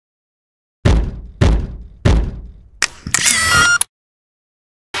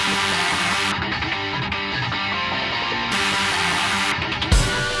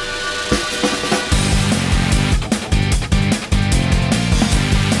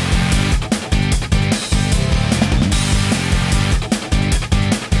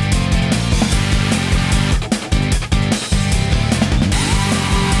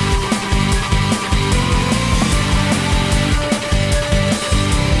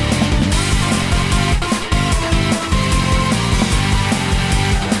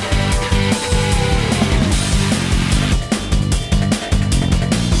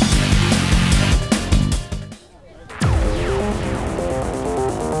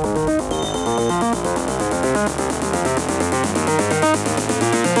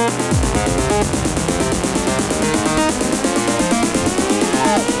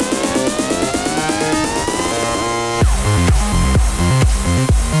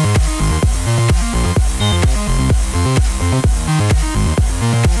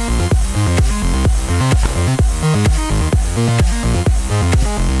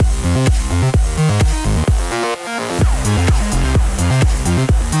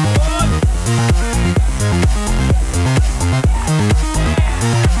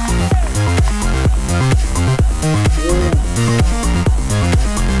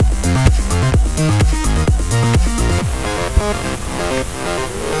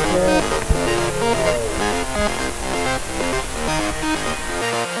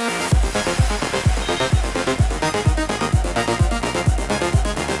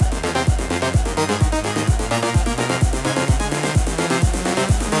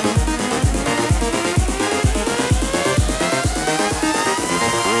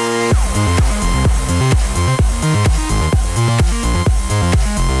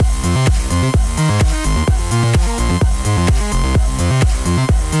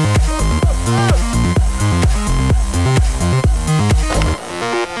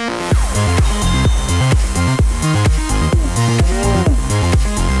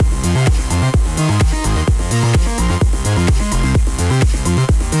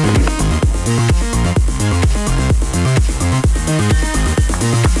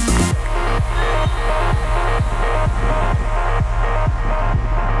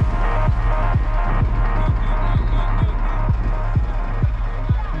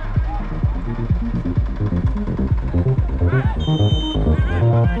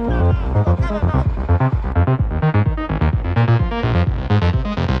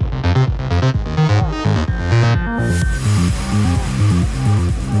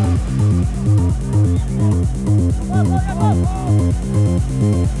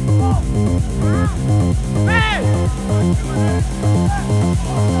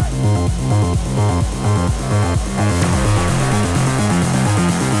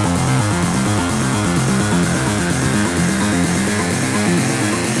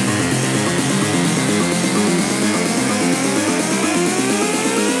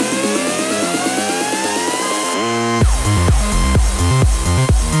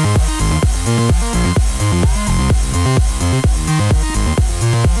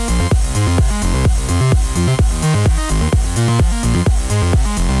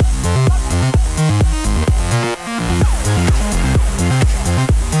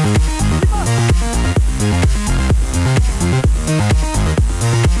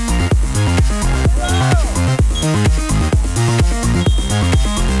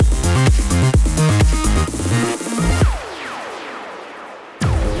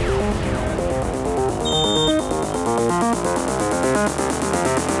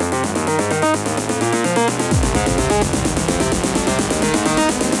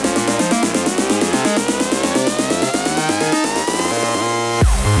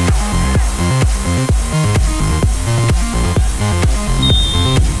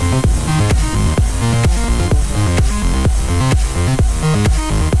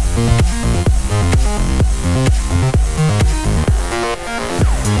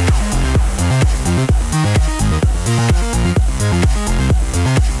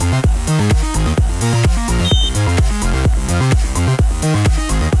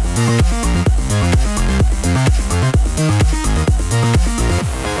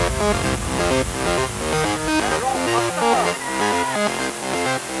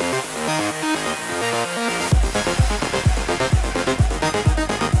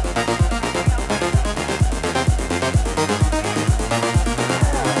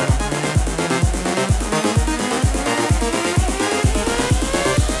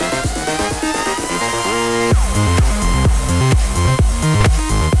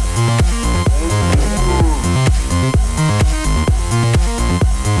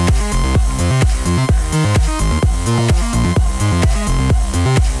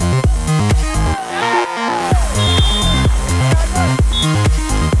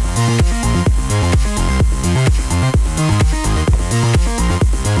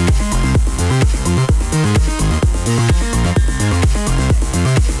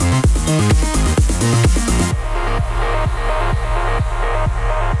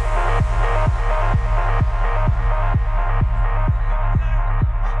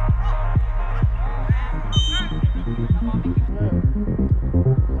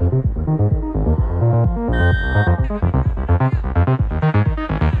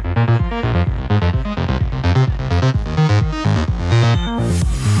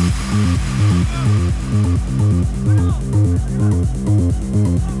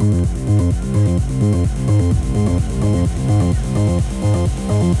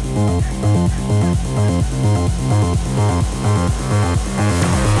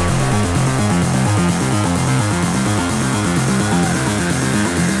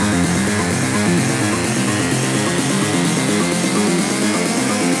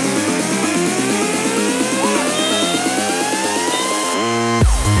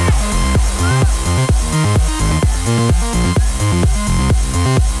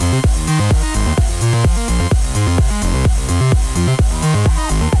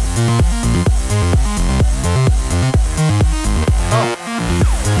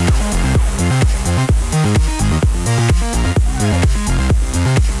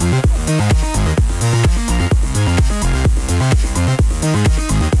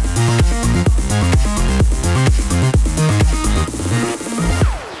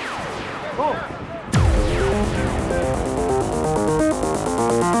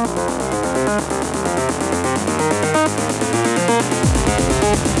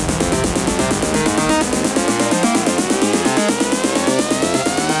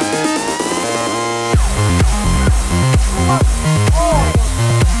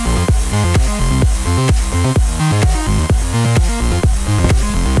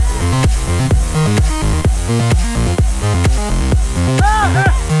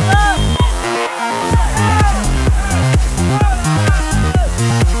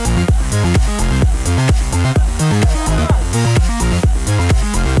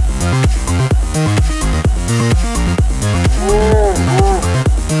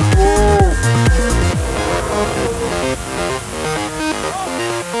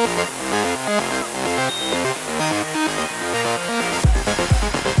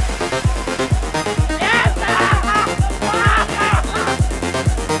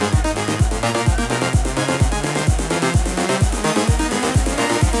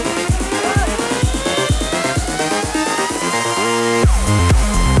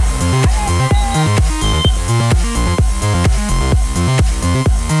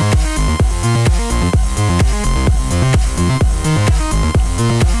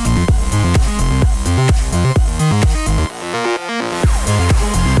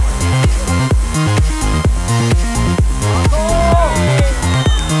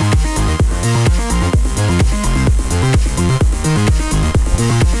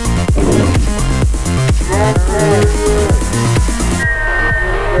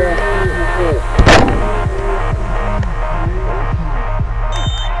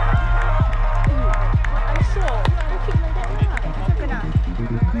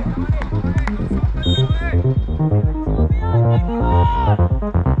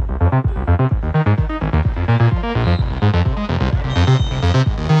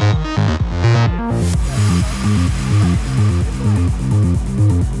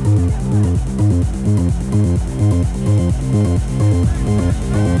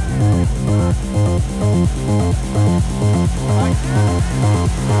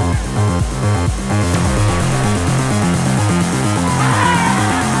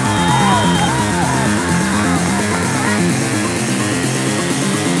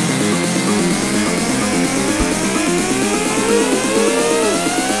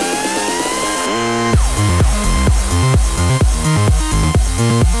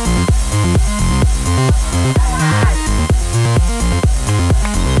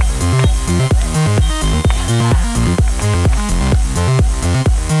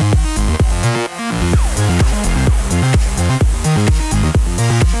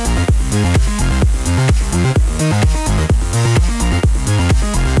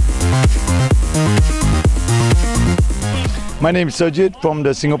My name is Sajid from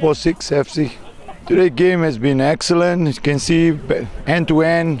the Singapore Sikhs FC. Today's game has been excellent. You can see end to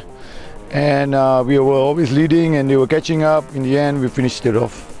end, and we were always leading and they were catching up. In the end, we finished it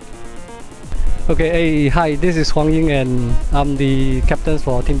off. Okay, hey, hi, this is Huang Ying and I'm the captain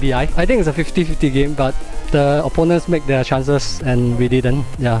for Team BI. I think it's a 50-50 game, but the opponents make their chances and we didn't.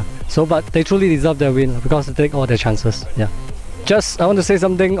 Yeah. So, but they truly deserve their win because they take all their chances. Yeah. I want to say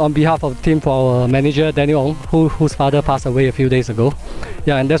something on behalf of the team for our manager Daniel Ong, whose father passed away a few days ago.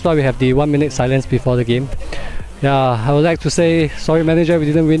 Yeah, and that's why we have the 1 minute silence before the game. Yeah, I would like to say sorry manager, we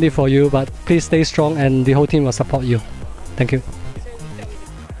didn't win it for you, but please stay strong and the whole team will support you. Thank you.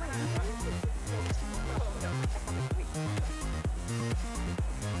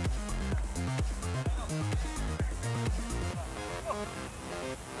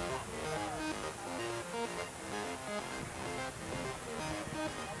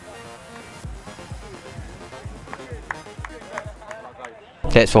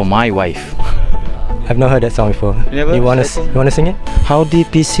 That's for my wife. I've not heard that song before. Never? You wanna sing it? How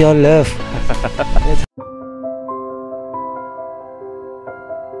deep is your love?